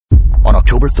On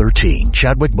October 13,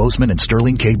 Chadwick Boseman and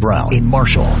Sterling K. Brown in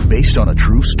Marshall, based on a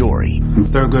true story. I'm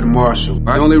Thurgood Marshall.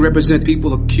 I only represent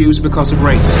people accused because of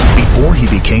race. Before he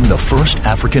became the first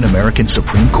African-American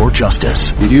Supreme Court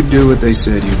Justice. Did you do what they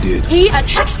said you did? He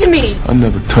attacked me! I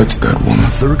never touched that woman.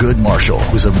 Thurgood Marshall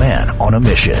was a man on a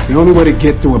mission. The only way to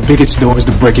get through a bigot's door is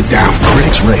to break it down.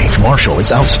 Critics rave Marshall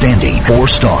is outstanding. 4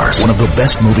 stars. One of the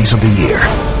best movies of the year.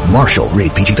 Marshall,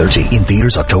 rated PG-13. In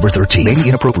theaters October 13. May be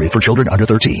inappropriate for children under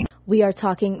 13. We are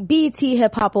talking BET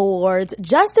Hip Hop Awards,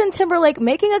 Justin Timberlake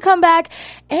making a comeback,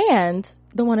 and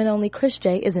the one and only Chris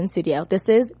J is in studio. This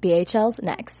is BHL's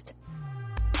Next.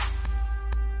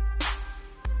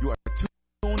 You are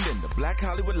tuned in to Black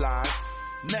Hollywood Live.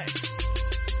 Next.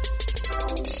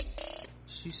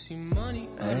 Hey.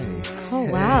 Oh,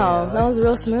 wow. That was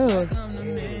real smooth.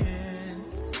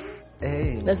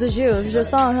 Hey. This is you. This is your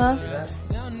song, huh?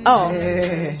 Oh.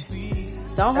 Hey.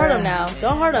 Don't hurt him now.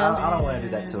 Don't hurt him. I don't want to do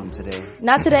that to him today.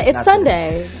 Not today. It's Not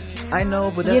Sunday. Today. I know,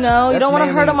 but that's, you know, you that's don't want to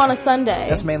mainly, hurt him on a Sunday.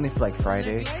 That's mainly for like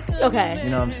Friday. Okay. You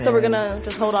know what I'm saying? So we're gonna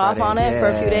just hold off on it for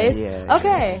a few days? Yeah.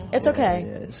 Okay. It's okay.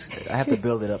 Yeah, I have to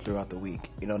build it up throughout the week.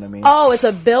 You know what I mean? Oh, it's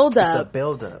a build up. It's a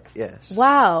build up, yes.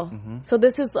 Wow. Mm-hmm. So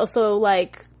this is, so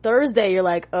like Thursday you're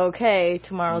like, okay,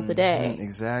 tomorrow's the day.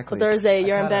 Exactly. So Thursday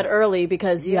you're in bed early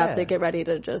because you have to get ready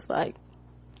to just like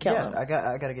kill him. I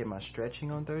gotta get my stretching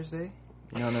on Thursday.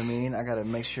 You know what I mean? I gotta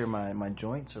make sure my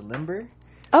joints are limber.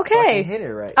 Okay. So I can hit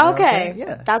it right. You know Okay.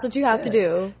 yeah. That's what you have to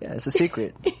do. Yeah, it's a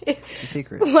secret. It's a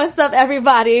secret. What's up,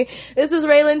 everybody? This is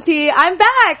Raylan T. I'm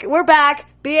back. We're back.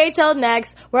 BHL Next.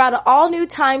 We're at an all new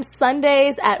time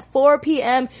Sundays at 4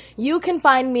 p.m. You can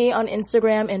find me on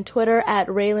Instagram and Twitter at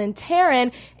Raylan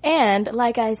Taryn. And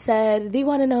like I said, the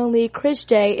one and only Chris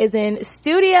J is in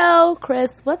studio. Chris,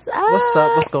 what's up? What's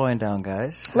up? What's going down,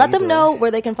 guys? Let them know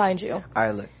where they can find you. All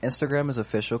right, look. Instagram is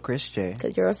official Chris J.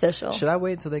 Because you're official. Should I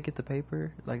wait until they get the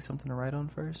paper? Like something to write on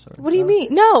first? Or what do you mean?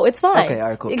 No, it's fine. Okay, all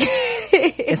right, cool.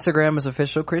 Instagram is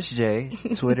official Chris J.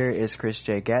 Twitter is Chris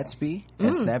J. Gatsby.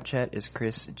 And Snapchat is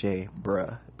Chris J.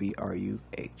 Bruh.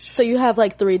 B-R-U-H. So you have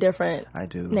like 3 different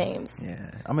names. Yeah.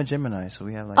 I'm a Gemini, so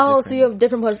we have like so you have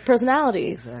different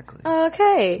personalities. Exactly.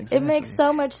 Okay. Exactly. It makes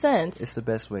so much sense. It's the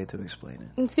best way to explain it.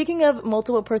 And speaking of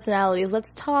multiple personalities,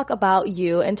 let's talk about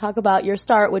you and talk about your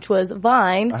start, which was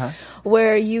Vine,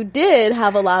 where you did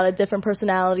have a lot of different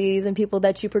personalities and people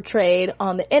that you portrayed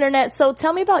on the internet. So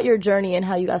tell me about your journey and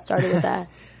how you got started with that.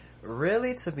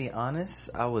 Really, to be honest,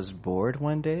 I was bored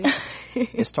one day.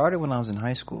 It started when I was in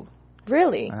high school.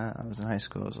 Really? I was in high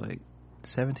school. I was like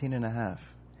 17 and a half.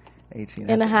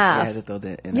 18 and a half. I had to throw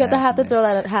that in. You have to throw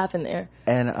that half in there.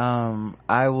 And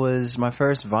my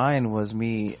first Vine was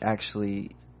me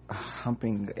actually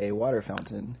humping a water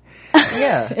fountain.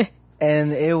 Yeah.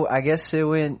 And I guess it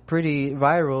went pretty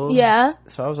viral. Yeah.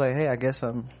 So I was like, hey, I guess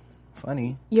I'm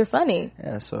funny. You're funny.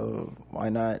 Yeah, so why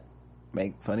not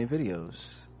make funny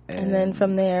videos? And then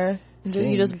from there,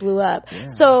 you just blew up. Yeah.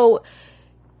 So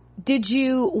did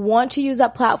you want to use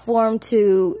that platform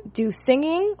to do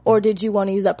singing, or did you want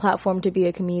to use that platform to be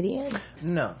a comedian?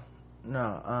 No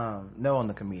on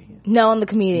the comedian. No on the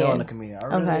comedian. No on the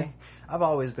comedian. I've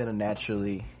always been a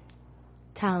naturally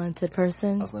talented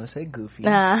person. I was going to say goofy,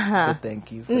 but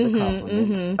thank you for the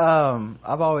compliment.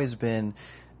 I've always been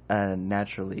a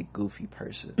naturally goofy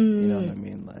person. You know what I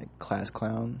mean? Like class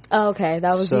clown. Oh, okay,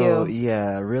 that was you. So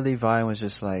yeah, really Vine was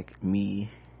just like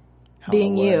me.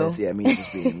 Being you. Yeah, me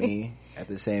just being me. At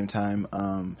the same time,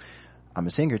 I'm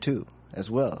a singer too, as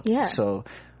well. Yeah. So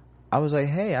I was like,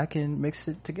 hey, I can mix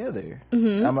it together.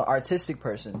 I'm an artistic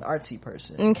person, artsy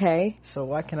person. Okay. So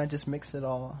why can't I just mix it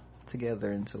all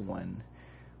together into one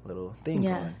little thing?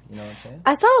 Yeah. Going, you know what I'm saying?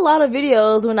 I saw a lot of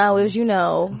videos when I was,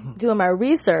 doing my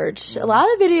research. A lot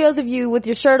of videos of you with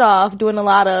your shirt off doing a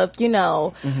lot of,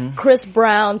 Chris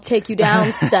Brown take you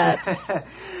down steps.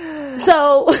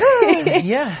 So,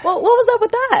 yeah. What was up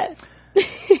with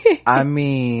that? I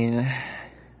mean,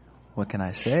 what can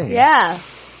I say? Yeah.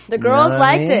 The girls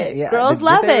liked it. Yeah. Girls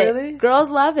love it. Really? Girls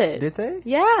love it. Did they?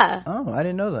 Yeah. Oh, I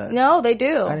didn't know that. No, they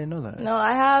do. I didn't know that. No,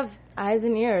 I have eyes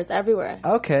and ears everywhere.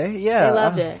 Okay, yeah. They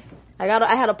loved it. I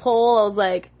had a poll. I was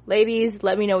like, ladies,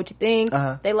 let me know what you think.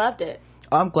 They loved it.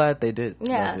 I'm glad they did.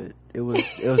 Yeah. Love it. It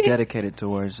was dedicated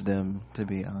towards them, to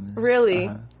be honest. Really?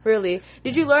 Really?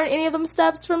 Did you learn any of them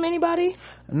steps from anybody?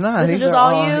 No, these are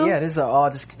all you? Yeah, these are all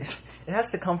just, it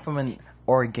has to come from an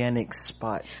organic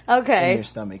spot in your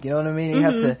stomach. You know what I mean? You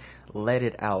have to let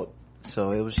it out.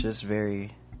 So it was just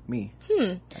very me,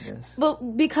 I guess.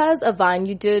 But because of Vine,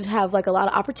 you did have like a lot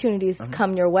of opportunities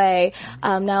come your way.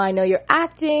 Now I know you're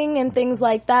acting and things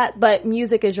like that, but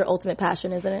music is your ultimate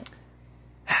passion, isn't it?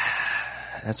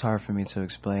 That's hard for me to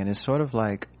explain. It's sort of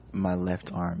like my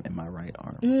left arm and my right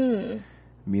arm.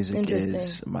 Music Interesting.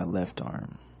 is my left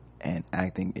arm, and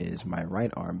acting is my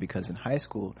right arm, because in high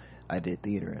school I did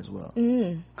theater as well.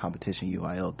 Competition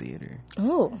UIL theater,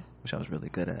 which I was really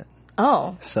good at.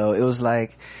 So it was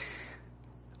like,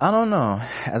 I don't know,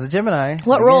 as a Gemini.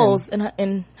 What roles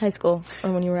in high school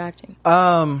or when you were acting?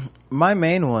 My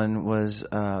main one was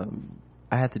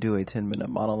I had to do a 10-minute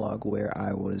monologue where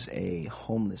I was a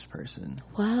homeless person.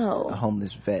 Wow. A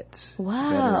homeless vet.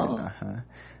 Wow. Veteran.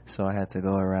 So I had to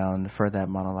go around for that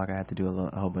monologue. I had to do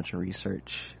a whole bunch of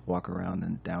research, walk around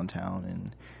in downtown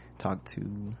and talk to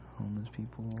homeless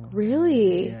people.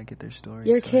 Really? Yeah, get their stories.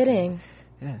 You're kidding.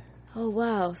 Yeah. Oh,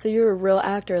 wow. So you're a real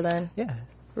actor then. Yeah.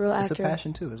 Real It's actor. a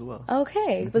passion too as well.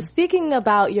 Okay. But speaking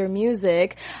about your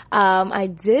music, I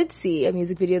did see a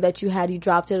music video that you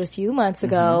dropped it a few months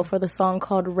ago for the song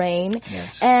called Rain.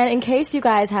 Yes. And in case you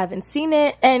guys haven't seen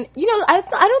it, and you know,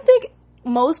 I don't think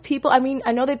most people, I mean,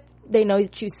 I know that they know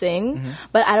that you sing,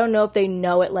 but I don't know if they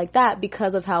know it like that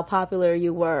because of how popular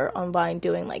you were on Vine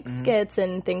doing like skits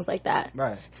and things like that.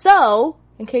 Right. So,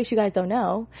 in case you guys don't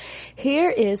know, here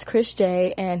is Chris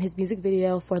J and his music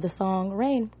video for the song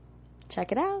Rain.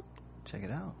 Check it out. Check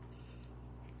it out.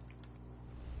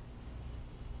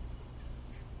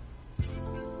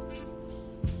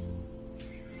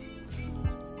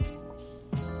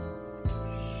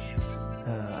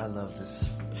 I love this.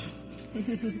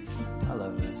 I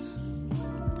love this.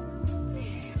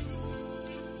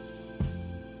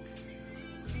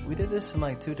 We did this in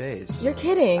like 2 days. You're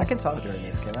kidding. I can talk during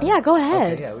this, can I? Yeah, go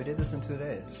ahead. Okay, yeah, we did this in 2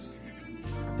 days.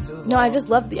 No, I just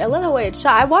love I love the way it's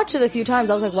shot. I watched it a few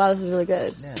times. I was like, wow, this is really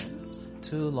good. Yeah.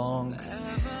 2 long,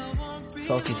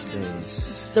 focused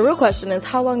days. The real question is,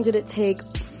 how long did it take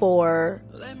for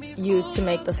you to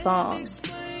make the song?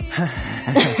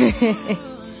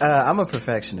 I'm a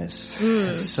perfectionist.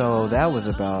 So that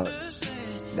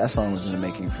song was in the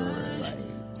making for like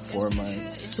 4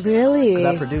 months. Really? 'Cause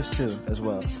I produced too, as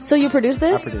well. So you produced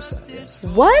this? I produced that, yes.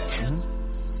 What?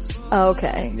 Oh,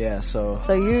 okay. Yeah, so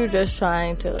you're just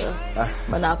trying to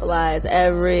monopolize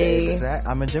every...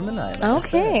 I'm a Gemini. Like I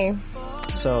Okay.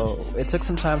 said. So it took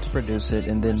some time to produce it,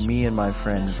 and then me and my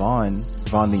friend Vaughn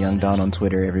the Young Don on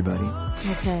Twitter, everybody.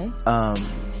 Okay.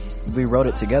 We wrote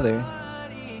it together.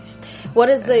 What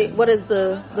is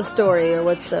the story, or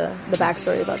what's the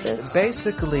backstory about this?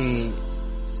 Basically,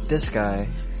 this guy.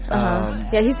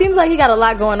 Yeah, he seems like he got a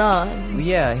lot going on.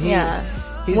 Yeah,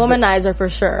 he's womanizer for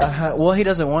sure. Well, he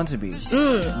doesn't want to be.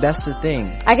 That's the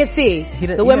thing. I can see.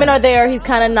 The women are there, he's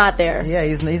kind of not there. Yeah,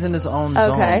 he's in his own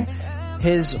Okay. zone.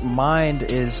 His mind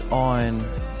is on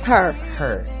Her.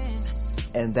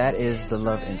 And that is the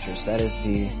love interest. That is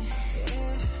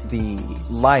the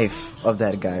life of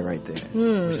that guy right there.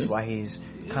 Which is why he's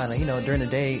kind of, during the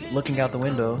day looking out the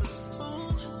window.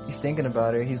 He's thinking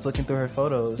about her. He's looking through her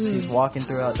photos. He's walking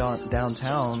throughout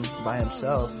downtown by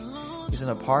himself. He's in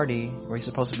a party where he's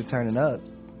supposed to be turning up.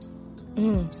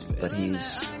 But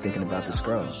he's thinking about this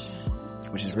girl,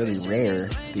 which is really rare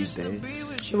these days.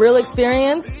 Real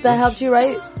experience that helped you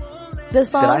write this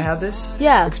song? Did I have this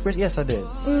experience? Yes, I did.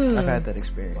 I've had that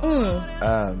experience.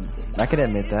 I can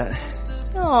admit that.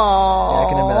 Aww. Yeah, I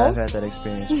can admit I've had that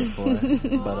experience before.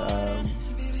 But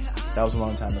that was a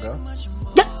long time ago.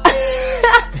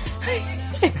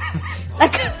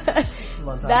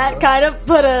 That kind of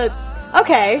put it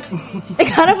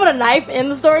kind of put a knife in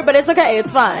the story, but it's okay,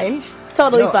 it's fine.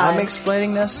 Totally fine. I'm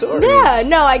explaining that story. Yeah,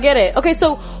 no, I get it. Okay,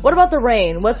 so what about the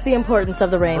rain? What's the importance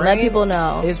of the rain? Let people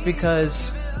know. It's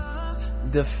because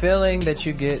the feeling that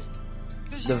you get,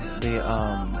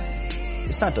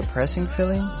 it's not depressing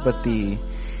feeling, but the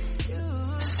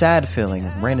sad feeling.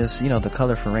 Rain is, the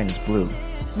color for rain is blue.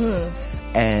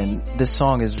 And this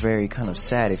song is very kind of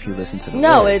sad if you listen to the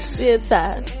lyrics. It's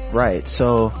sad. Right.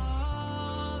 So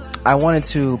I wanted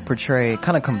to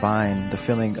kind of combine the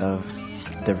feeling of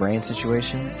the rain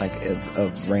situation, like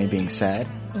of rain being sad,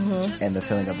 and the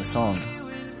feeling of the song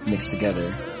mixed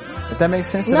together. If that makes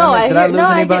sense. Did I lose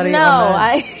anybody?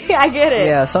 I get it.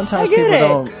 Yeah, sometimes people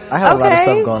don't. I have a lot of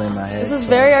stuff going in my head. This is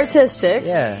very artistic.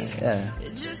 Yeah.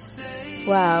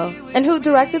 Wow. And who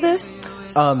directed this?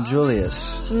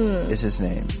 Julius is his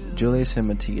name. Julius and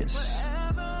Matthias.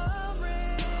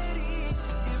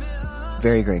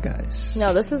 Very great guys.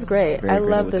 No, this is great. I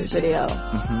love this video.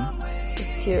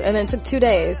 It's cute. And then it took 2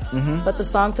 days, but the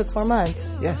song took 4 months.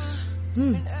 Yes.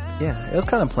 Yeah, it was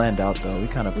kind of planned out though. We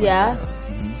kind of planned it out.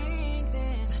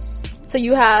 So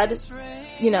you had,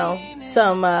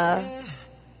 some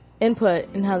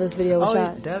input in how this video was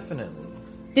shot. Oh, definitely.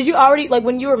 Did you already,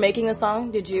 when you were making the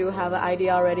song, did you have an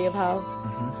idea already of how?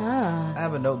 I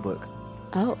have a notebook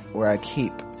Oh. where I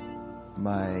keep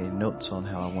my notes on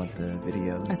how I want the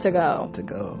video to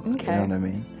go. Okay. You know what I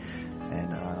mean?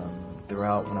 And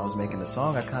throughout when I was making the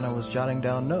song, I kind of was jotting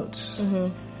down notes.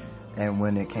 And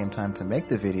when it came time to make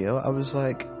the video, I was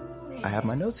like, I have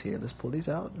my notes here. Let's pull these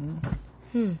out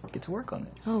and get to work on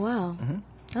it. Oh, wow.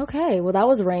 Okay. Well, that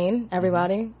was Rain,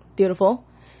 everybody. Beautiful.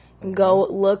 Go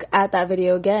look at that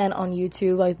video again on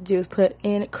YouTube. All you have to do is put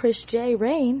in Chris J.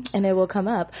 Rain and it will come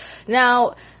up.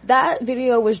 Now, that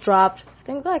video was dropped, I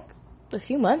think, like a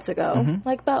few months ago.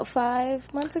 Like about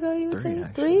 5 months ago, you would say?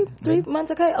 Three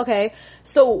months ago? Okay.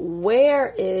 So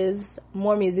where is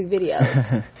more music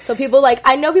videos? So people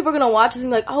I know people are going to watch this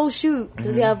and be like, oh shoot,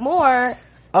 does he have more?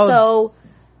 Oh, so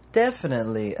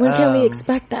definitely. When can we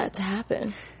expect that to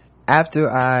happen?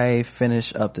 After I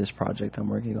finish up this project I'm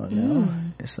working on now,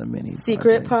 it's a mini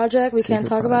secret project. We can't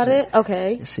talk about it.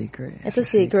 Okay, it's secret. It's a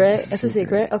secret. It's a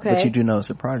secret. Okay, but you do know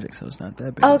it's a project, so it's not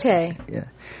that big. Okay, yeah.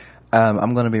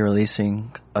 I'm going to be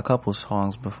releasing a couple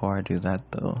songs before I do that,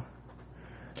 though.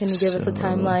 Can you give us a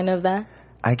timeline of that?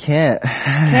 I can't.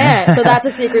 So that's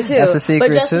a secret too. That's a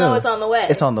secret but just too. know it's on the way.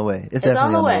 It's on the way. It's definitely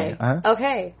on the way. Uh-huh.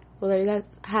 Okay. Well, there you guys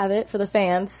have it for the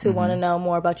fans who want to know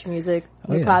more about your music.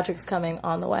 Your project's coming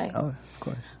on the way. Oh, of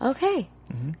course. Okay.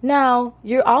 Now,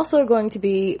 you're also going to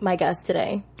be my guest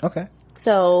today. Okay.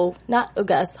 So, not a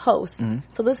guest, host.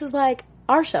 So this is like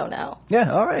our show now.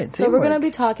 Yeah, all right. Teamwork. So we're going to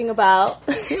be talking about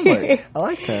teamwork. I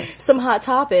like that. Some hot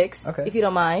topics, if you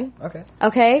don't mind.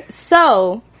 Okay.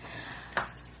 So,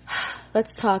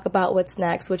 let's talk about what's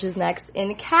next, which is next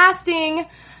in casting.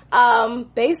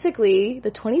 Basically,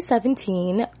 the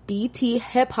 2017 BET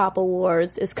Hip Hop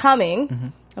Awards is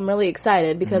coming. I'm really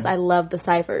excited because I love the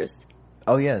cyphers.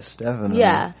 Oh yes, definitely.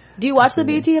 Yeah. Do you watch the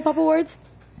BET Hip Hop Awards?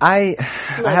 I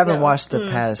haven't watched the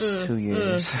past 2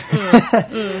 years.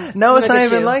 No, it's not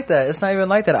even like that. It's not even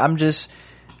like that.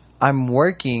 I'm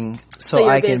working so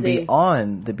I can be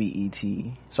on the BET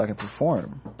so I can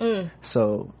perform.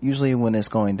 So usually when it's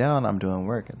going down, I'm doing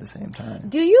work at the same time.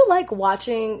 Do you like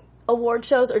watching award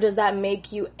shows, or does that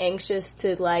make you anxious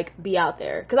to be out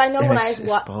there? Because I know it's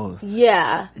both.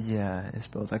 Yeah, it's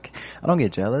both. I don't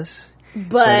get jealous,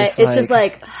 but it's just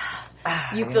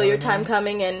you feel your time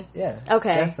coming, and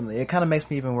okay, definitely. It kind of makes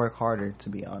me even work harder, to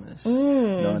be honest,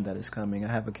 knowing that it's coming. I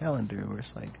have a calendar where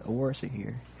it's awards are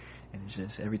here, and it's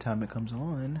just every time it comes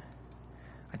on,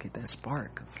 I get that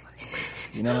spark of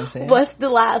you know what I'm saying? What's the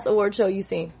last award show you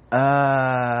seen? The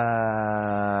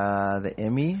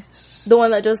Emmys. The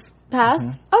one that just passed?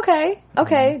 Okay.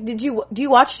 Do you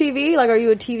watch TV? Are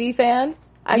you a TV fan?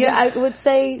 I would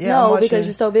say no, because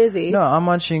you're so busy. No, I'm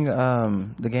watching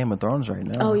the Game of Thrones right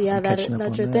now. Oh yeah, that's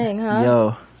your thing, huh?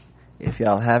 Yo, if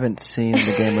y'all haven't seen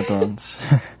the Game of Thrones,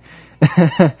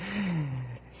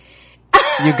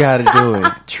 you gotta do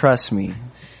it. Trust me.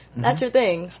 That's your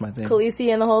thing. That's my thing.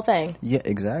 Khaleesi and the whole thing. Yeah,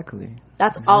 exactly.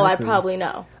 That's all I probably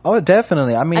know. Oh,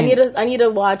 definitely. I mean, I need to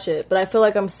watch it, but I feel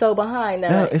like I'm so behind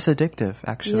that. No, it's addictive.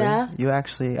 Actually, yeah. You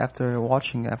actually, after a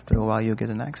while, you'll get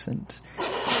an accent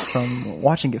from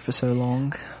watching it for so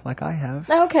long, like I have.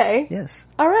 Okay. Yes.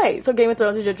 All right. So Game of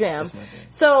Thrones is your jam. That's my thing.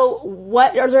 So,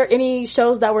 are there any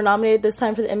shows that were nominated this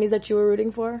time for the Emmys that you were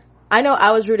rooting for? I know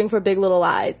I was rooting for Big Little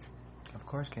Lies. Of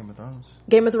course, Game of Thrones.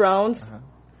 Game of Thrones.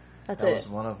 That was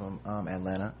one of them.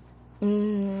 Atlanta.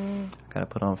 Gotta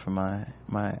put on for my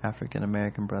African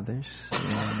American brothers. You know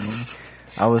what I mean?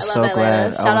 I was so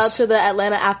glad. Shout out to the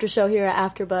Atlanta after show here at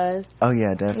AfterBuzz. Oh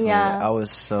yeah, definitely. Yeah. I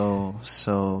was so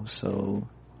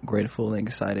grateful and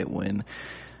excited when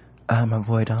my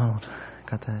boy Donald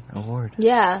got that award.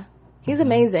 Yeah, he's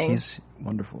amazing. He's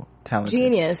wonderful, talented,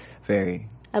 genius. Very.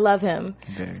 I love him.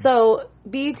 Very. So,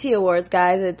 BET Awards,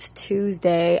 guys, it's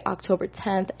Tuesday, October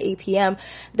 10th, 8 p.m.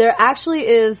 There actually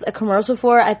is a commercial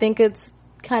for it. I think it's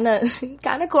kind of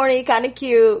corny, kind of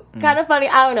cute, kind of funny.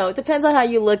 I don't know. It depends on how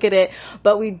you look at it.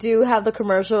 But we do have the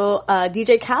commercial.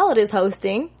 DJ Khaled is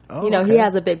hosting. Oh, he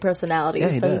has a big personality, so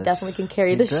he definitely can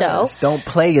carry the show. Don't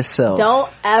play yourself. Don't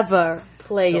ever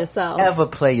play yourself. Ever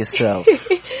play yourself.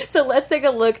 So let's take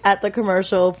a look at the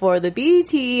commercial for the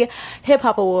BET Hip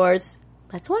Hop Awards.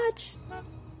 Let's watch.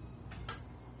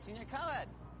 Senior Khaled.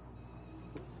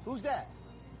 Who's that?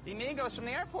 The Amigos from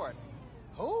the airport.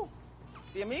 Who?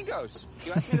 The Amigos.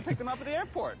 You asked me to pick them up at the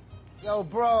airport. Yo,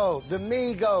 bro, the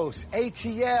Migos,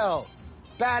 ATL,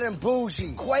 Bad and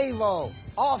Bougie, Quavo,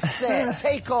 Offset,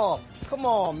 Takeoff. Come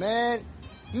on, man.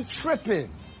 You tripping.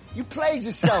 You played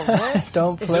yourself, man.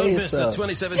 Don't play yourself. Don't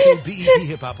miss the 2017 BET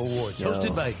Hip Hop Awards,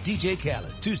 hosted by DJ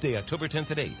Khaled, Tuesday, October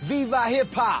 10th at 8. Viva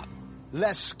Hip Hop.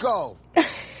 Let's go.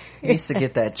 He needs to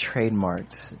get that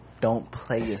trademarked. Don't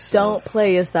play yourself. Don't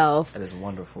play yourself. That is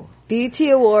wonderful. BET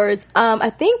Awards. I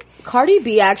think Cardi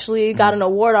B actually got an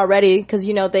award already because,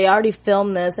 you know, they already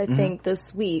filmed this, I think, this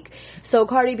week. So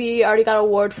Cardi B already got an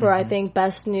award for, I think,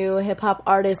 Best New Hip Hop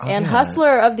Artist and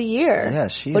Hustler of the Year. Yeah,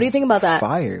 what do you think about that?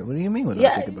 Fire. What do you mean what do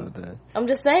I think about that? I'm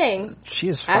just saying. She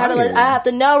is fire. I have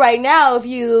to know right now if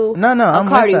you I'm a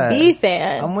Cardi with that. B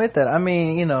fan. I'm with that. I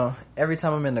mean, you know, every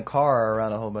time I'm in the car or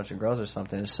around a whole bunch of girls or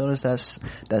something, as soon as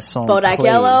that song Bodak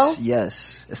plays, Yellow?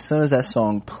 yes, as soon as that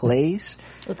song plays,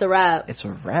 it's a wrap. It's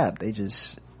a wrap. They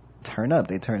just turn up.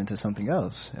 They turn into something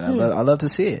else. And I love to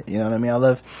see it. You know what I mean?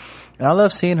 I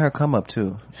love seeing her come up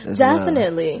too.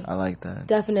 Definitely. Well. I like that.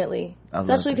 Definitely.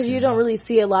 Especially because you don't really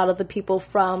see a lot of the people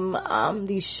from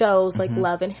these shows like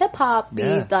Love and Hip Hop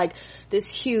be like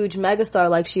this huge megastar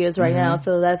like she is right now.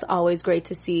 So that's always great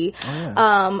to see. Oh,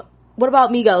 yeah. What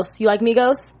about Migos? You like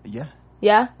Migos? Yeah.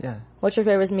 Yeah? Yeah. What's your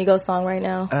favorite Migos song right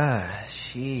now?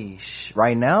 Sheesh.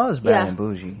 Right now it's Bad and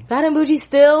Bougie. Bad and Bougie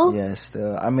still? Yeah,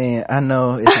 still. I mean, I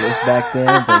know it's back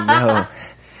then, but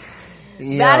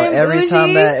every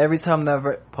time that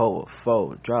verse,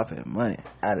 dropping money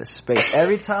out of space.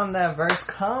 Every time that verse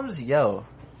comes, I'm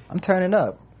turning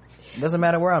up. It doesn't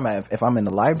matter where I'm at. If I'm in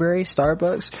the library,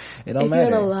 Starbucks, it don't matter. If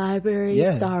you're in the library,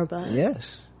 Starbucks.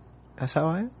 Yes. That's how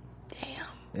I am. Damn.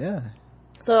 Yeah.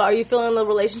 So are you feeling the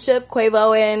relationship, Offset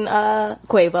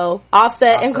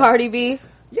and Cardi B?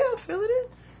 Yeah, I'm feeling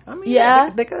it. I mean,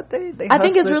 they got they I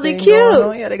think it's really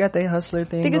cute. Yeah, they got their hustler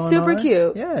thing. I think it's super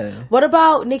cute. Yeah. What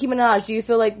about Nicki Minaj? Do you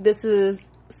feel like this is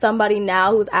somebody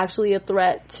now who's actually a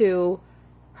threat to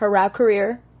her rap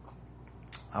career?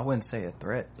 I wouldn't say a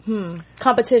threat.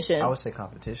 Competition. I would say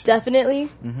competition. Definitely.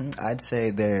 I'd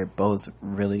say they're both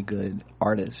really good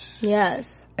artists. Yes.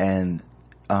 And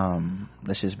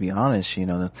let's just be honest, you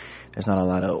know, there's not a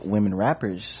lot of women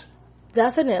rappers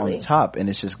definitely on the top, and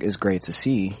it's great to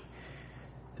see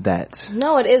that.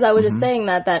 No, it is. I was just saying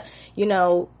that you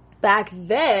know, back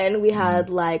then we had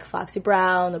like Foxy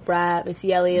Brown, The Brat,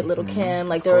 Missy Elliott, Little Kim,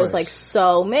 like there was like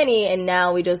so many, and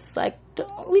now we just like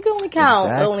we can only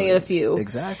count only a few.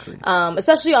 Exactly.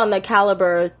 Especially on the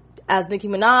caliber as Nicki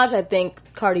Minaj, I think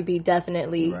Cardi B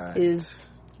definitely is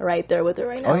right there with her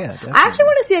right now. Oh yeah, definitely. I actually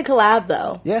want to see a collab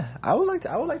though. Yeah, I would like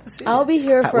to see. I'll be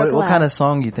here for a collab. What kind of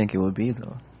song you think it would be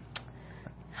though?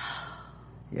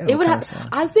 Yeah, it would have.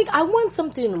 I think I want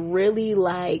something really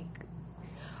like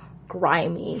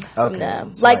grimy from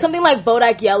them, like something like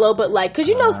Bodak Yellow, but like because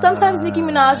you know sometimes Nicki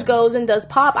Minaj goes and does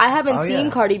pop. I haven't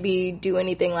seen Cardi B do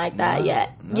anything like that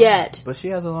yet. But she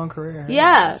has a long career.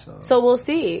 So we'll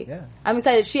see. Yeah, I'm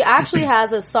excited. She actually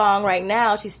has a song right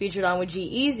now. She's featured on with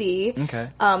G-Eazy. Okay.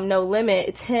 No Limit.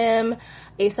 It's him,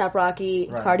 A$AP Rocky,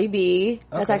 Cardi B.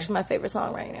 That's actually my favorite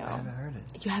song right now. I haven't heard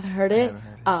it. You haven't heard it? I haven't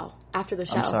heard it. Oh. After the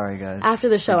show. I'm sorry, guys. After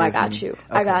the show, I got you.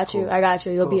 I got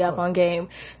you. You'll be up on game.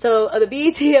 So, the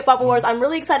BET Hip Hop Awards, I'm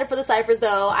really excited for the Cyphers,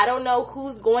 though. I don't know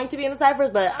who's going to be in the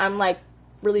Cyphers, but I'm, like,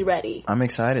 really ready. I'm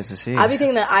excited to see. I be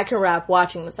thinking that I can rap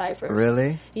watching the Cyphers.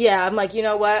 Really? Yeah, I'm like, you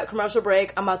know what? Commercial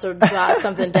break. I'm about to drop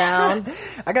something down.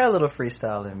 I got a little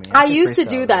freestyle in me. I used to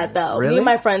do that, though. Really? Me and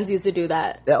my friends used to do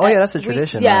that. Oh, yeah, that's a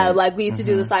tradition. Like, we used to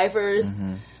do the Cyphers.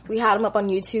 We had them up on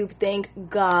YouTube. Thank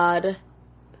God.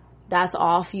 That's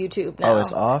off YouTube now. Oh,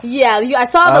 it's off? Yeah, I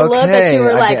saw the look that you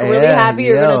were like really happy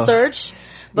you were going to search.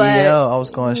 But I was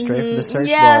going straight for the search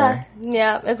bar.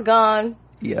 Yeah, it's gone.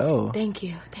 Yo. Thank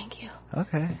you.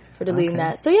 Okay. For deleting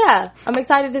that. So yeah, I'm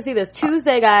excited to see this.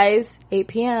 Tuesday, guys, 8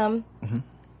 p.m.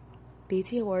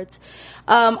 BET Awards.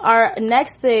 Our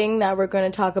next thing that we're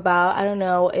going to talk about, I don't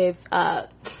know if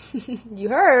you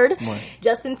heard,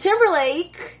 Justin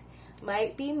Timberlake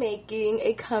might be making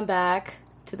a comeback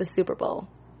to the Super Bowl.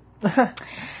 I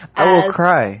will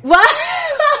cry. What?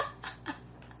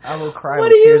 I will cry what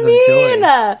with tears of joy.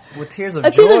 With tears of joy.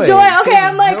 Tears of joy. Okay,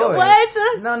 I'm like, joy. what?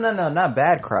 No, not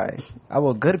bad cry. I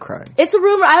will good cry. It's a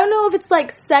rumor. I don't know if it's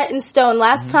like set in stone.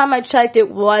 Last time I checked, it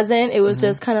wasn't. It was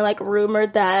just kind of like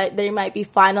rumored that they might be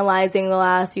finalizing the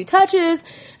last few touches,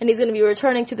 and he's going to be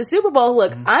returning to the Super Bowl.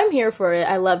 Look, I'm here for it.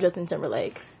 I love Justin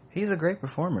Timberlake. He's a great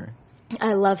performer.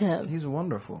 I love him. He's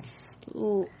wonderful.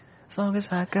 Ooh. As long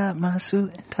as I got my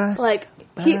suit and tie. Like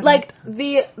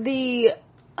the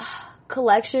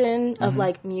collection of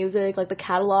like music, like the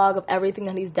catalog of everything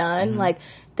that he's done, like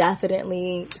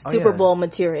definitely Super Bowl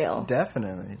material.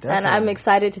 Definitely. And I'm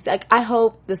excited to see, like, I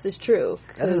hope this is true.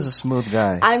 That is a smooth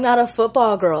guy. I'm not a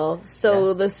football girl,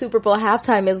 so the Super Bowl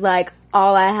halftime is like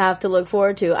all I have to look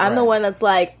forward to. I'm the one that's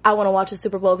like, I want to watch a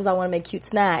Super Bowl because I want to make cute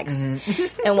snacks and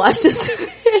watch this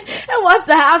and watch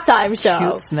the halftime show.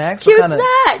 Cute snacks? Cute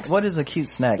snacks. What is a cute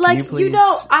snack? Like, Can you please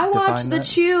I watch define the that?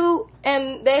 Chew,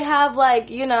 and they have like,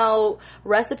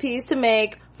 recipes to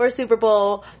make for Super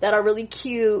Bowl that are really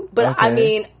cute. But I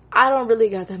mean, I don't really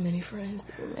got that many friends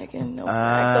that are making no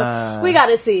snacks. So we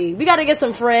gotta see. We gotta get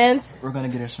some friends. We're gonna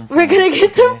get her some friends. We're gonna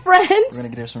get some friends. We're gonna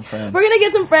get her some friends. We're gonna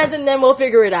get some friends, and then we'll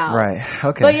figure it out. Right.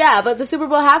 Okay. But the Super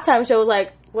Bowl halftime show was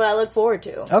like what I look forward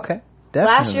to. Okay.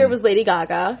 Definitely. Last year was Lady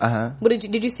Gaga. What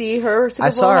did you see her Super Bowl? I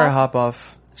saw her hop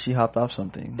off. She hopped off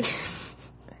something.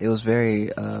 It was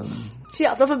very. She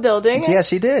hopped off a building. Yeah,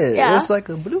 she did. Yeah. It was like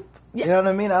a bloop. Yeah. You know what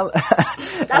I mean?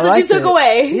 That's what you took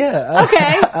away. Yeah.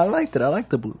 Okay. I liked it. I liked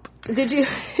the bloop. Did you?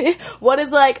 What is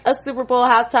like a Super Bowl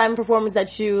halftime performance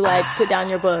that you like put down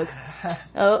your books?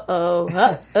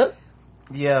 Oh.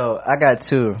 Yo, I got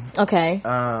two. Okay.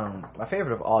 My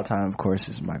favorite of all time, of course,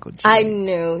 is Michael Jackson. I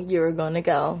knew you were going to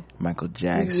go. Michael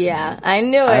Jackson. Yeah, I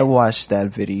knew it. I watched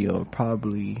that video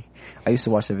probably. I used to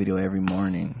watch that video every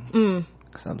morning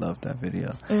because I loved that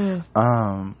video.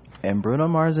 And Bruno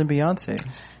Mars and Beyonce.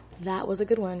 That was a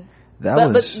good one.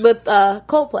 But with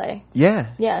Coldplay.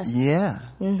 Yeah. Yes. Yeah.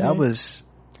 That was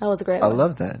a great I one.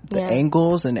 love that. The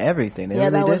angles and everything. They really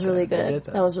that was did really good.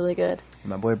 That was really good.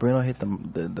 My boy Bruno hit the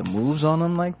moves on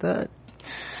him like that.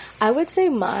 I would say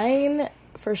mine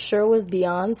for sure was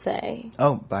Beyonce.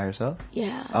 Oh, by herself?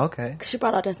 Yeah. Okay. 'Cause she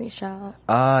brought out Destiny's Child.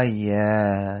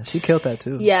 Yeah. She killed that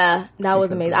too. Yeah, that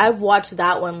was amazing. I've watched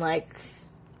that one like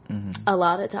a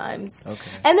lot of times.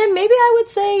 Okay. And then maybe I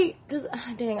would say, because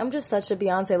I'm just such a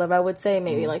Beyonce lover, I would say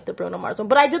maybe like the Bruno Mars one.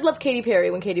 But I did love Katy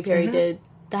Perry when Katy Perry did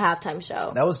the halftime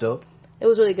show. That was dope. It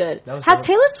was really good. Has dope.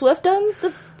 Taylor Swift done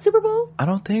the Super Bowl? I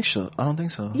don't think so.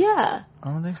 Yeah.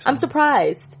 I don't think so. I'm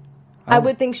surprised. I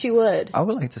would think she would. I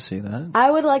would like to see that.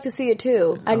 I would like to see it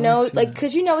too. I know, like,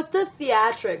 because it's the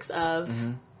theatrics of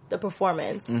the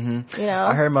performance. You know,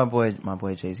 I heard my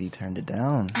boy Jay-Z turned it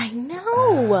down. I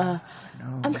know.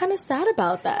 I'm kind of sad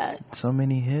about that. So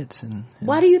many hits and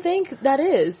why do you think that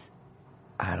is?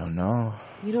 I don't know.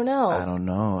 You don't know? I don't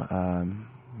know.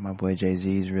 My boy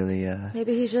Jay-Z's really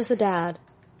maybe he's just a dad.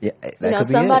 Yeah, that could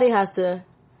be somebody it. has to.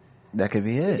 That could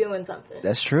be it. Be doing something.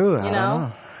 That's true. I don't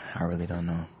know. I really don't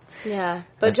know. Yeah,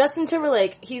 but Justin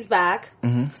Timberlake, he's back,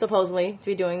 supposedly, to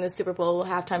be doing the Super Bowl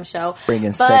halftime show.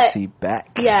 Bringing sexy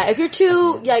back. Yeah, if you're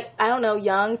too,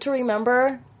 young to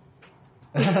remember.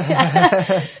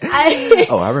 I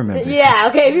remember. Yeah,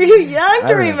 okay, if you're too young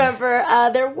to remember,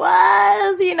 there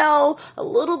was, a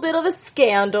little bit of a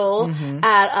scandal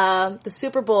at the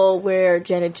Super Bowl where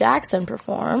Janet Jackson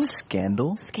performed.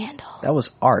 Scandal? Scandal. That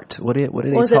was art. What did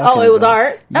they was talking it? Oh, it was about?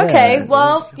 art? Yeah, okay,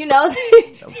 well, that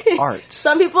was art.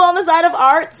 Some people on the side of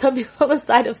art, some people on the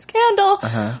side of scandal.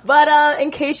 But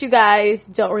in case you guys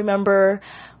don't remember,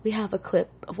 we have a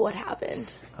clip of what happened.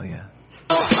 Oh, yeah.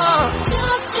 I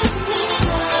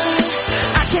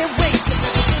can't wait to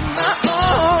get my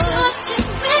own.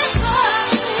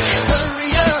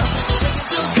 Hurry up,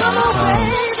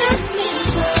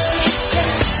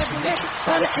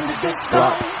 by the end of this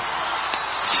song.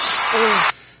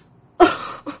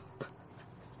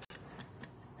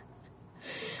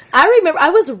 I remember, I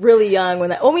was really young when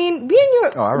that, me and you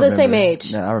were the same age.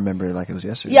 Yeah, I remember it like it was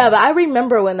yesterday. Yeah, but I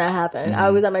remember when that happened.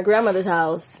 I was at my grandmother's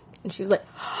house, and she was like,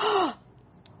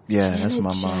 yeah, Janet that's what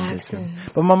my mom did Jackson.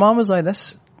 too. But my mom was like,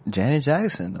 that's Janet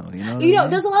Jackson though, you know what I mean?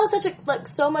 There's a lot of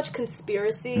so much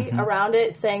conspiracy around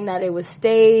it, saying that it was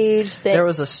staged. There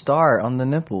was a star on the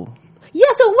nipple. Yeah,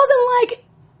 so it wasn't like...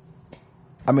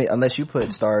 I mean, unless you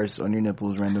put stars on your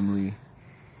nipples randomly.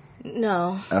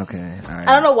 No. Okay, alright.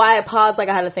 I don't know why I paused, I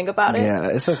had to think about it. Yeah,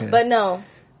 it's okay. But no.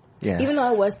 Yeah. Even though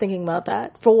I was thinking about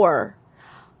that for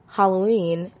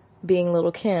Halloween being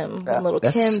Little Kim, when Little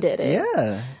Kim did it.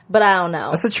 Yeah. But I don't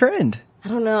know. That's a trend. I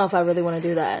don't know if I really want to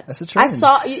do that. That's a trend. I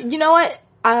saw, you know what?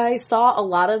 I saw a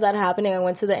lot of that happening. I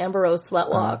went to the Amber Rose Slut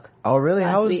Walk. Oh, really?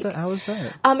 How was that? How was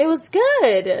that? It was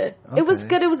good. Okay. It was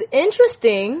good. It was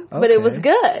interesting, but it was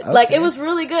good. Okay. Like, it was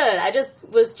really good. I just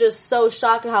was so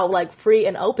shocked at how, free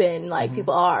and open,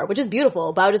 people are, which is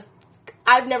beautiful. But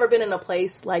I've never been in a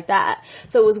place like that.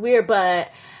 So it was weird, but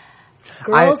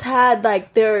girls had,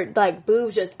 their,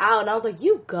 boobs just out, and I was like,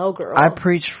 you go, girl. I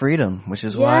preach freedom, which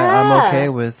is why I'm okay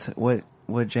with what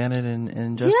Janet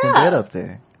and Justin did up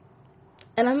there.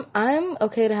 And I'm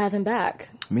okay to have him back.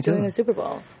 Me too. Doing the Super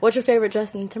Bowl. What's your favorite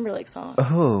Justin Timberlake song?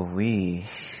 Oh,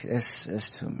 it's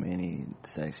too many.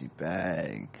 Sexy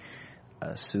Bag,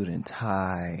 Suit and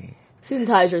Tie. Suit and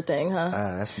tie is your thing, huh?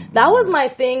 That was my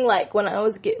thing, like, when I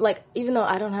was, even though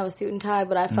I don't have a suit and tie,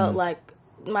 but I felt like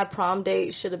my prom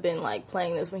date should have been, like,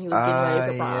 playing this when he was getting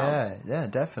ready for prom. Yeah,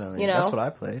 definitely. You know? That's what I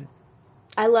played.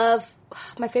 I love,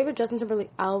 my favorite Justin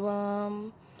Timberlake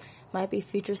album might be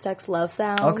Future Sex Love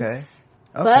Sounds. Okay.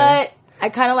 But I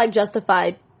kind of like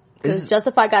Justified, because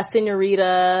Justified got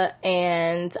Senorita,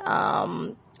 and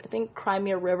I think Cry Me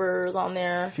a River is on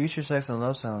there. Future Sex and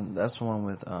Love Sound, that's the one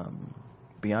with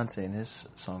Beyonce and his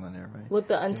song on there, right? With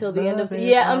the Until the End of the...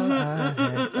 Yeah,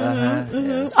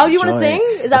 Oh, you want to sing?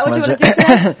 Is that what you want to do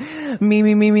today?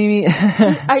 Me.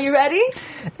 Are you ready?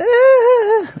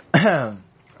 I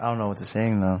don't know what to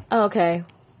sing, though. Oh, okay.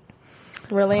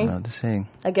 Really? I don't know what to sing.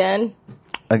 Again?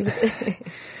 Okay.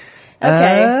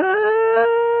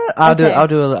 I'll do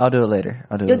it later.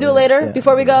 You'll do it later? Yeah,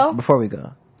 before we go? Before we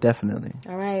go. Definitely.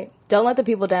 All right. Don't let the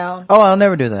people down. Oh, I'll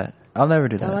never do that. I'll never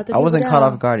do that. I wasn't caught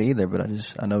off guard either, but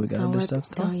I know we got other stuff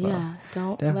to talk about. Yeah,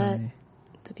 don't Definitely.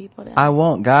 let the people down. I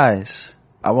won't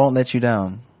let you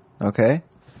down. Okay?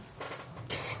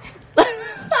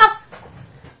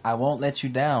 I won't let you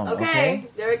down. Okay?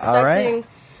 They're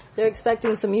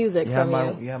expecting some music from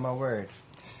you. You have my word.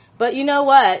 But you know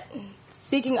what?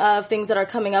 Speaking of things that are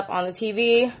coming up on the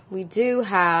TV, we do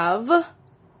have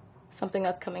something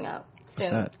that's coming up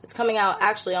soon. It's coming out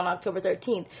actually on October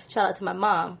 13th. Shout out to my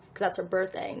mom, because that's her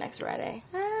birthday next Friday.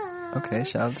 Okay,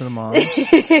 shout out to the mom.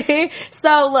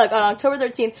 So look, on October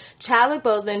 13th, Chadwick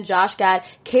Boseman, Josh Gad,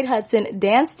 Kate Hudson,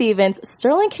 Dan Stevens,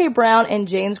 Sterling K. Brown, and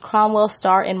James Cromwell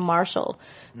star in Marshall,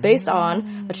 based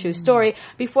on a true story.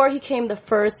 Before he became the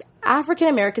first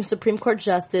African-American Supreme Court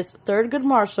Justice, Thurgood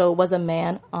Marshall was a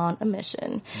man on a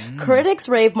mission. Critics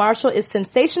rave Marshall is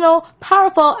sensational,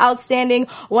 powerful, outstanding,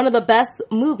 one of the best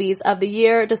movies of the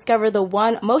year. Discover the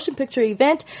one motion picture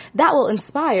event that will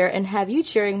inspire and have you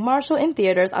cheering Marshall in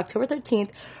theaters October 13th,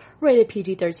 rated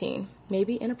PG-13.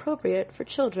 Maybe inappropriate for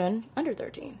children under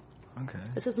 13. Okay.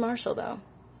 This is Marshall, though.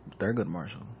 Thurgood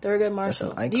Marshall. Thurgood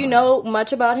Marshall. Do you know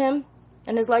much about him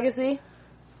and his legacy?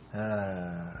 No.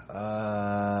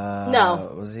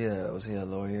 Was he a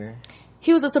lawyer?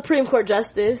 He was a Supreme Court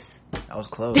justice. I was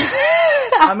close.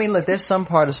 I mean, look, there's some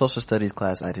part of social studies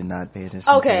class I did not pay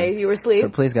attention to. Okay, you were asleep. So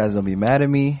please, guys, don't be mad at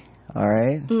me. All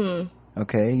right?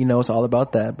 Okay, you know it's all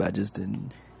about that, but I just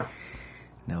didn't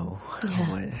know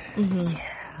what.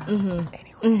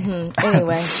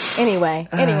 Anyway.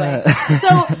 So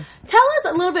tell us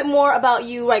a little bit more about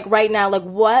you, like right now. Like,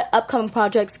 what upcoming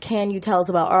projects can you tell us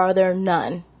about? Or are there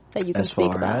none that you can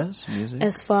speak about? As far as music?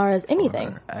 As far as anything.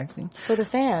 Or acting? For the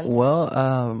fans. Well,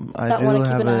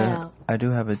 I do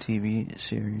have a TV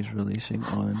series releasing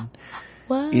on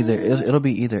it'll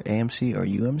be either AMC or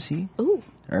UMC. Ooh.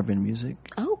 Urban Music.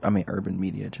 Oh. I mean Urban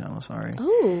Media Channel, sorry.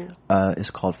 Ooh.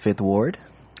 It's called Fifth Ward.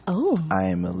 Oh. I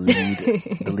am the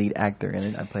lead actor in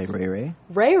it. I played Ray Ray.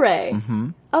 Ray Ray.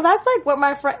 Mm-hmm. Oh, that's like what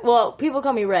my friend. Well, people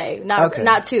call me Ray, not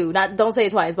two. Don't say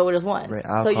it twice, but just once. Ray,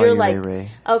 I'll so call you're you like Ray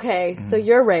Ray. Okay, so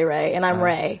you're Ray Ray and I'm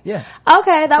Ray. Yeah.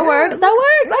 Okay, that works. That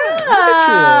works. Look at you.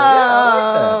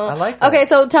 Yeah, I like that. Okay,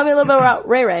 so tell me a little bit about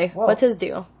Ray Ray. Whoa. What's his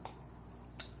deal?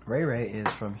 Ray Ray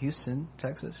is from Houston,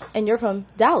 Texas. And you're from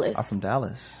Dallas. I'm from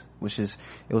Dallas, it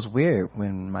was weird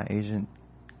when my agent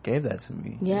gave that to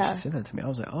me. Yeah. She said that to me. I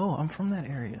was like, oh, I'm from that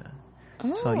area.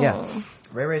 Oh. So yeah,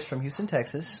 Ray Ray's from Houston,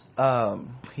 Texas.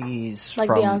 He's like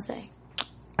from Beyonce.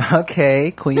 Okay,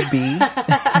 Queen Bee.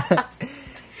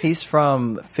 He's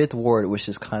from Fifth Ward, which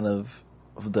is kind of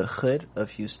the hood of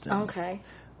Houston. Okay.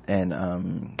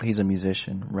 And he's a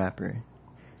musician, rapper.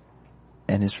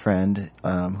 And his friend,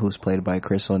 who's played by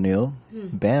Chris O'Neill,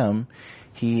 Bam,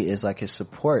 he is like his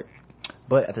support.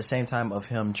 But at the same time of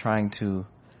him trying to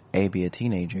be a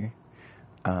teenager,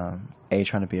 trying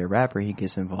to be a rapper, he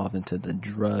gets involved into the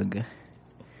drug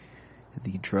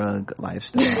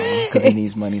lifestyle because he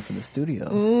needs money for the studio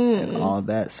and all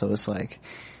that. So it's like,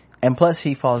 and plus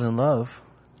he falls in love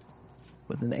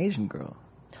with an Asian girl.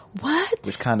 What?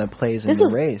 Which kind of plays in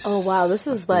the race. Oh wow, this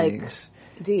is like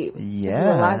deep. Yeah,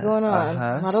 there's a lot going on.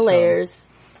 A lot of layers.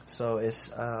 So it's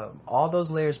all those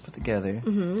layers put together.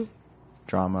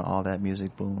 Drama, all that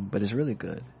music, boom. But it's really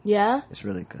good. Yeah? It's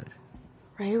really good.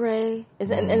 Ray Ray.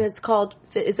 And is it called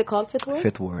Fifth Ward?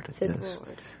 Fifth Ward. Fifth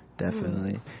Ward.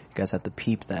 Definitely. You guys have to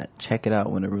peep that. Check it out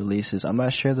when it releases. I'm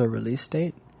not sure the release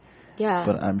date. Yeah.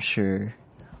 But I'm sure.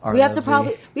 We have to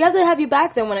have you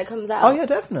back then when it comes out. Oh yeah,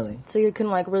 definitely. So you can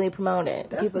really promote it.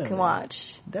 Definitely. People can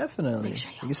watch. Definitely.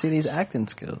 You can see these acting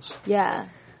skills. Yeah.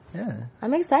 Yeah.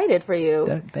 I'm excited for you.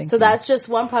 Thank so you. that's just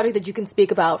one project that you can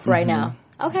speak about for right now.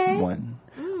 Okay. One.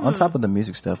 On top of the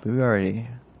music stuff, we already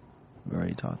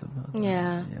talked about that.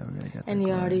 Yeah. Yeah, we already got that And you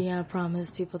going. already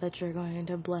promised people that you're going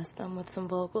to bless them with some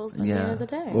vocals at the end of the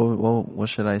day. Well, what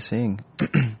should I sing?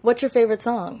 What's your favorite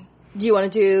song? Do you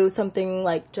want to do something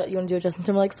like, you want to do a Justin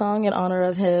Timberlake song in honor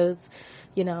of his,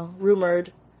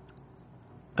 rumored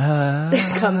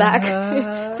comeback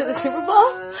to the Super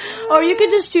Bowl? Or you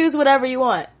could just choose whatever you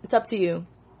want. It's up to you.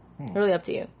 Really up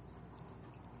to you.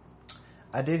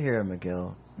 I did hear a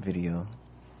Miguel video.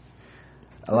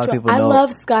 A lot of people know. I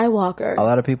love Skywalker. A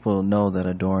lot of people know that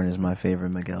Adorn is my favorite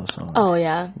Miguel song. Oh,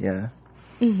 yeah. Yeah.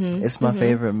 It's my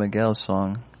favorite Miguel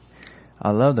song.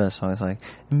 I love that song. It's like,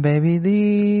 baby,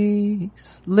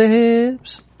 these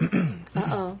lips.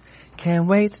 Can't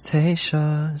wait to taste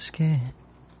your skin.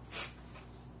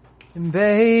 And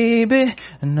baby,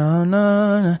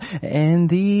 no. And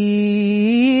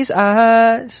these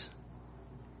eyes.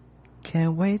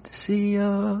 Can't wait to see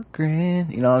your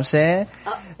grin. You know what I'm saying?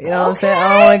 You know what I'm saying? I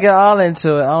don't want to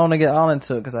get all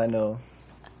into it. Because I know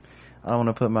I don't want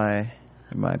to put my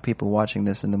people watching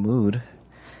this in the mood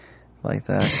like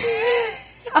that.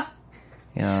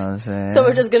 You know what I'm saying? So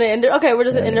we're just going to end it? Okay, we're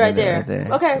just going to end it right there. Right there.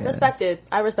 Okay, Yeah. respected.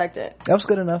 I respect it. That was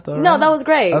good enough though, No, right? that was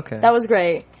great. Okay. That was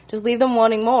great. Just leave them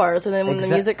wanting more, so then when the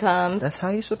music comes... That's how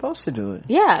you're supposed to do it.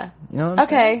 Yeah. You know what I'm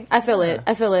saying? I feel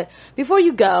it. Before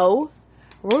you go,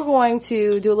 we're going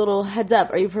to do a little heads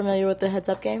up. Are you familiar with the heads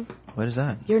up game? What is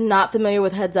that? You're not familiar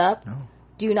with heads up? No.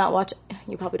 Do you not watch...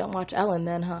 You probably don't watch Ellen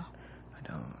then, huh? I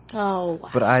don't. Oh, wow.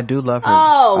 But I do love her.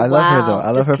 Oh, I love her wow. though.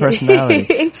 I love Just her kidding.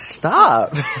 personality.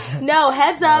 Stop. No,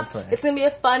 heads up. playing. It's going to be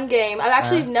a fun game. I've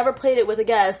actually never played it with a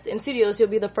guest. In studios, you'll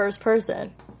be the first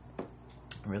person.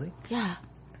 Really? Yeah.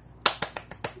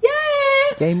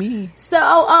 Yay! Yay me.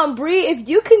 So, Bree, if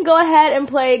you can go ahead and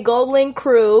play Gold Link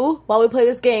Crew while we play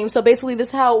this game. So basically this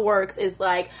is how it works is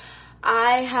like,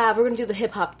 we're going to do the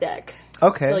hip hop deck.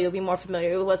 Okay. So you'll be more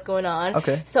familiar with what's going on.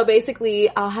 Okay. So basically,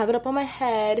 I'll have it up on my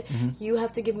head. You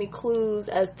have to give me clues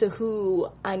as to who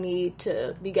I need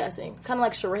to be guessing. It's kind of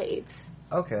like charades.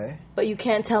 Okay. But you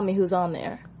can't tell me who's on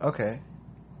there. Okay.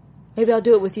 Maybe I'll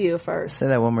do it with you first. Say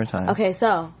that one more time. Okay,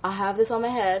 so I'll have this on my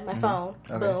head, my phone.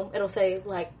 Okay. Boom. It'll say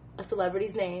like a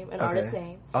celebrity's name, an artist's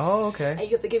name. Oh, okay. And you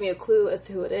have to give me a clue as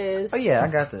to who it is. Oh yeah, I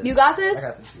got this. You got this? I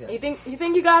got this. Yeah. You think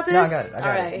you got this? No, I got it. All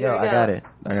right, Yo, here we I go. got it.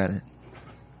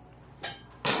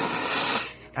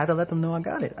 I had to let them know I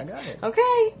got it.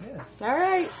 Okay. Yeah. All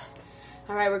right.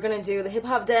 We're gonna do the hip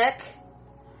hop deck.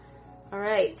 All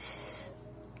right.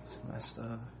 It's my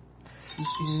stuff.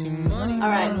 All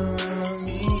right.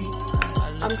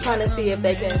 I'm trying to see if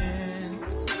they can.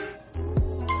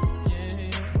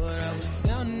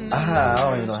 I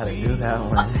don't even know how to do that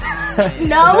one.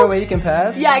 No? Is there a way you can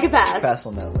pass? Yeah, I can pass. Pass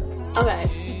on that one. Okay.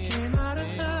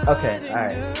 Okay,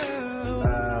 alright.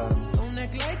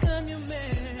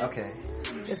 Okay.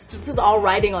 This is all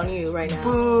riding on you right now.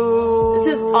 Boo.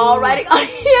 This is all riding on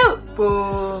you.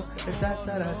 Boo.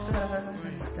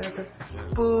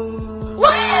 Boo.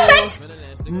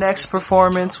 What? Next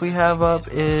performance we have up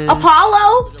is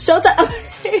Apollo? Showtime.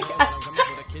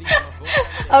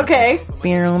 Okay.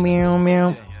 Missy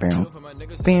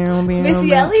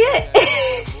Elliott?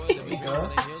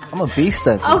 I'm a beast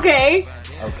at this. Okay.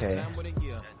 Okay.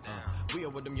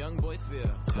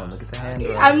 Come on, look at the hand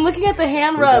rub. I'm looking at the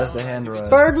hand Who rub. does the hand rub?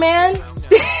 Birdman?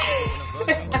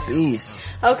 Beast.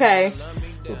 Okay.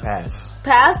 We'll pass.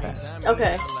 Pass?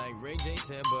 Okay.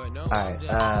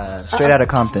 Alright, straight out of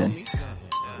Compton.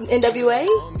 NWA?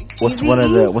 What's Eazy-E? one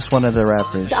of the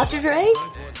rappers? Dr. Dre?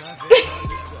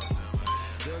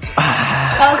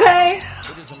 Okay.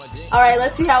 Alright,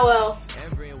 let's see how well.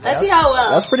 Let's see how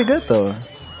well. That's pretty good though.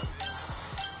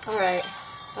 Alright.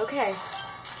 Okay.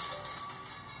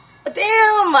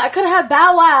 Damn! I could have had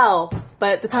Bow Wow.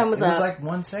 But the time was It up. was like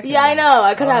 1 second. Yeah, I know.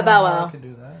 I could have had Bow I Wow. could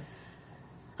do that.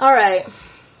 Alright.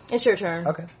 It's your turn.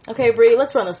 Okay. Okay, Bree,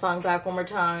 let's run the song back one more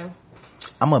time.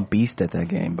 I'm a beast at that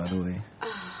game, by the way.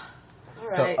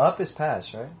 Alright. So up is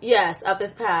pass, right? Yes, up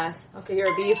is pass. Okay,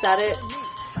 you're a beast at it.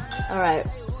 Alright.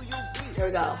 Here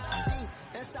we go.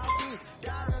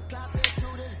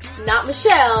 Not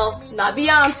Michelle. Not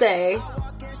Beyonce.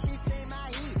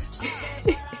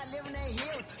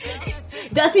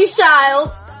 Destiny's Child.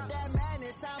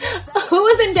 Who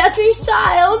was in Destiny's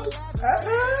Child?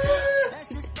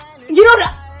 You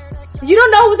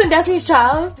don't know who was in Destiny's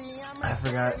Child? I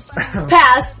forgot.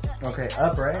 Pass. Okay,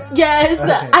 up, right? Yes.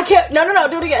 Okay. I can't. No,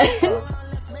 do it again.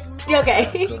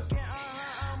 Okay.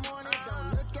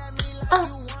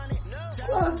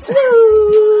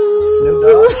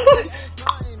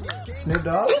 Snoop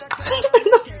Dogg?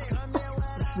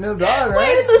 Snoop Dogg, right?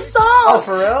 Wait, it's a song. Oh,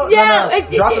 for real? Yeah. No.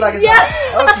 Drop it like it's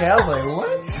hot. Okay, I was like,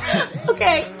 what?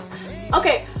 Okay.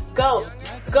 Go,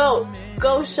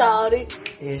 shawty.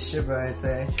 It's your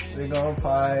birthday. We're gonna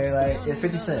party like it's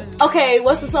 50 Cent. Okay,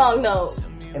 what's the song though?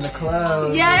 In the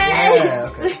club. Yes. Yeah,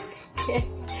 okay.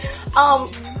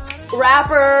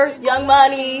 Rapper, Young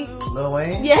Money. Lil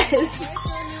Wayne? Yes.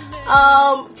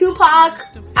 Tupac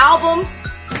album.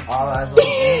 All Eyes on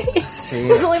Me. See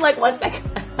There's only like 1 second.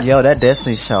 Yo, that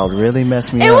Destiny's Child really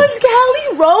messed me It up. was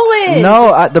Kelly Rowland.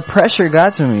 No, the pressure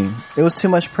got to me. It was too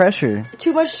much pressure.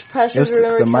 Too much pressure. It was to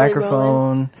remember the Kelly microphone,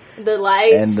 Rowland. The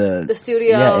lights, and the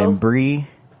studio. Yeah, and Bree.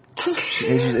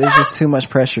 It was just too much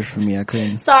pressure for me. I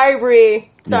couldn't. Sorry, Bree.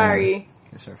 Sorry. Yeah,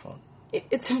 it's her fault.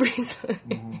 It's Bree's.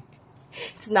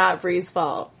 It's not Bree's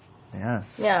fault. Yeah.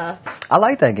 Yeah. I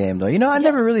like that game though. You know, I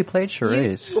never really played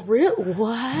charades. Real?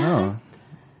 What? No.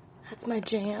 That's my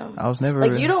jam. I was never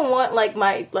like you don't want like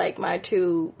my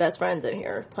two best friends in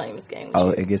here playing this game. Oh,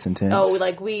 it gets intense. Oh,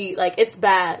 it's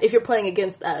bad. If you're playing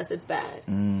against us, it's bad.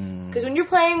 Because when you're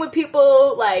playing with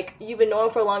people like you've been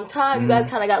knowing for a long time, you guys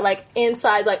kind of got like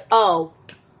inside like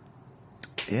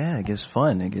yeah, it gets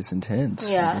fun. It gets intense.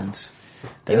 Yeah.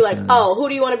 You're like, oh, who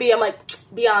do you want to be? I'm like,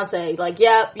 Beyonce. Like,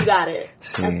 yep, you got it.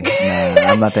 See,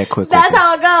 I'm not that quick. That's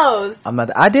how it goes. I'm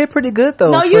not. I did pretty good though.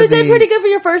 No, you did pretty good for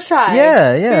your first try.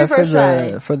 Yeah, for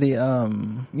the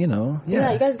you know,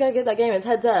 yeah. You guys gotta get that game. It's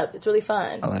Heads Up. It's really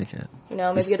fun. I like it. You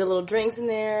know, maybe get a little drinks in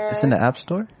there. It's in the App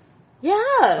Store.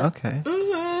 Yeah. Okay.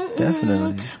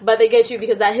 Definitely. But they get you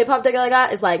because that hip hop ticket I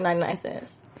got is like 99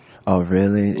 cents. Oh,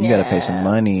 really? You gotta pay some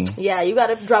money. Yeah, you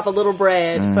gotta drop a little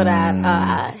bread for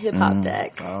that hip hop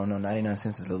deck. I don't know, 99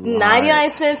 cents is a lot. 99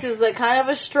 cents is a kind of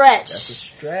a stretch. That's a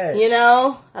stretch. You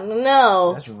know? I don't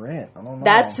know. That's rent. I don't know.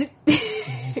 That's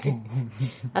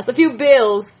a few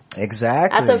bills.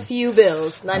 Exactly. That's a few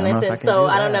bills. 99 cents. So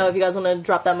I don't know if you guys want to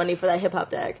drop that money for that hip hop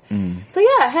deck. So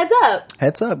yeah, heads up.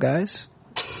 Heads up, guys.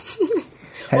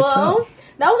 That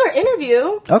was our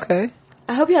interview. Okay.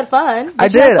 I hope you had fun. I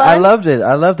did. I loved it.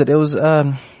 It was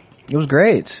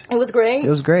great. It was great? It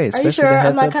was great. Are you sure?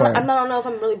 I don't know if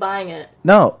I'm really buying it.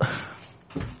 No.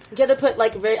 You have to put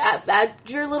like add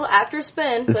your little actor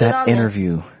spin. That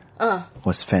interview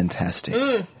was fantastic.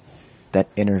 That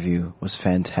interview was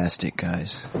fantastic,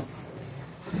 guys.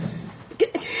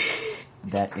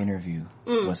 That interview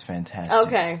was fantastic.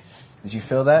 Okay. Did you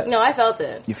feel that? No, I felt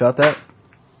it. You felt that?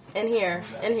 In here.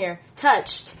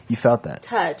 Touched. You felt that?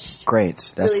 Touched.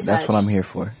 Great. That's what I'm here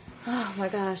for. Oh my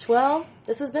gosh. Well,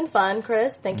 this has been fun,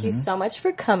 Chris. Thank you so much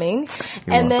for coming.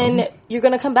 You're welcome. Then you're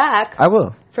going to come back. I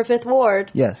will. For Fifth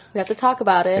Ward. Yes. We have to talk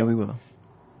about it. Yeah, we will.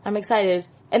 I'm excited.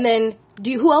 And then,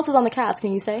 who else is on the cast?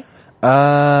 Can you say?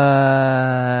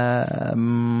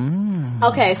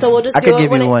 Okay, so we'll just I could give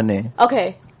you one name.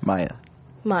 Okay. Maya.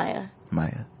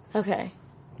 Okay.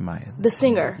 Maya. The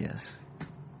singer. Yes.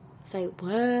 Say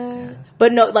what? Yeah.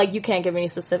 But no, like you can't give any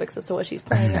specifics as to what she's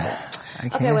playing.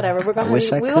 Okay, whatever. We're gonna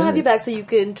we'll have you back so you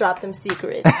can drop them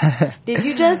secrets. Did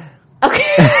you just?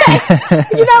 Okay.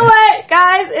 You know what,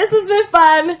 guys? This has been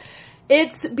fun.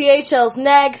 It's BHL's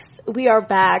Next. We are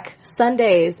back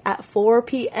Sundays at 4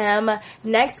 p.m.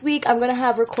 Next week, I'm going to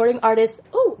have recording artist,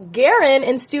 Garen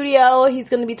in studio. He's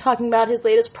going to be talking about his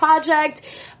latest project.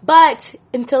 But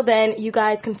until then, you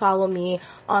guys can follow me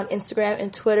on Instagram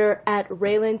and Twitter at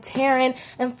Raylan Taryn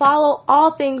and follow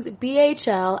all things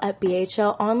BHL at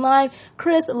BHL Online.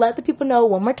 Chris, let the people know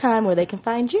one more time where they can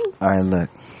find you. All right, look.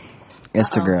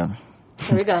 Instagram.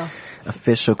 Here we go.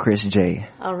 Official Chris J.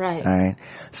 All right.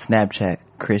 Snapchat,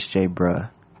 Chris J.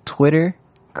 Bruh. Twitter,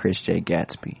 Chris J.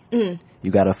 Gatsby.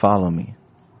 You gotta follow me.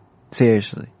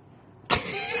 Seriously.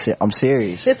 I'm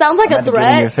serious. It sounds like a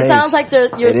threat. It sounds like you're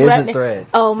threatening. It is a threat.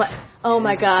 Oh my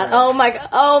god. Oh my.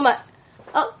 Oh.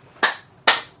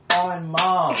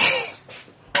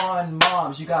 On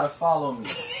moms, you gotta follow me.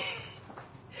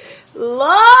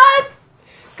 Lord,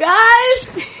 guys.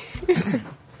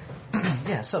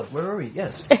 Yeah, so where were we?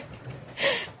 Yes.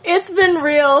 It's been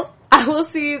real. I will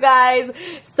see you guys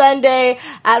Sunday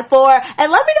at 4. And let me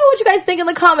know what you guys think in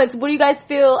the comments. What do you guys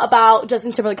feel about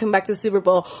Justin Timberlake coming back to the Super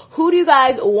Bowl? Who do you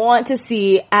guys want to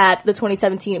see at the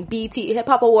 2017 BET Hip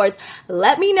Hop Awards?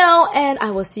 Let me know, and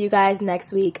I will see you guys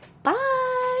next week.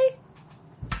 Bye.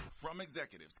 From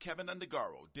executives Kevin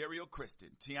Undergaro, Dario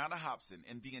Kristen, Tiana Hobson,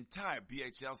 and the entire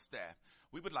BHL staff,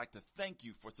 we would like to thank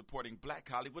you for supporting Black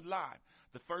Hollywood Live,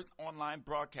 the first online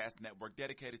broadcast network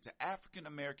dedicated to African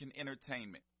American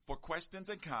entertainment. For questions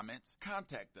and comments,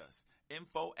 contact us.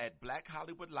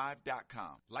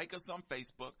 info@blackhollywoodlive.com. Like us on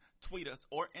Facebook, tweet us,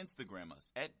 or Instagram us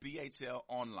at BHL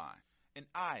Online. And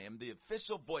I am the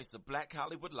official voice of Black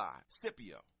Hollywood Live,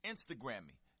 Scipio. Instagram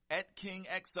me at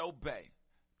KingXO Bay.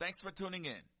 Thanks for tuning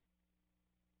in.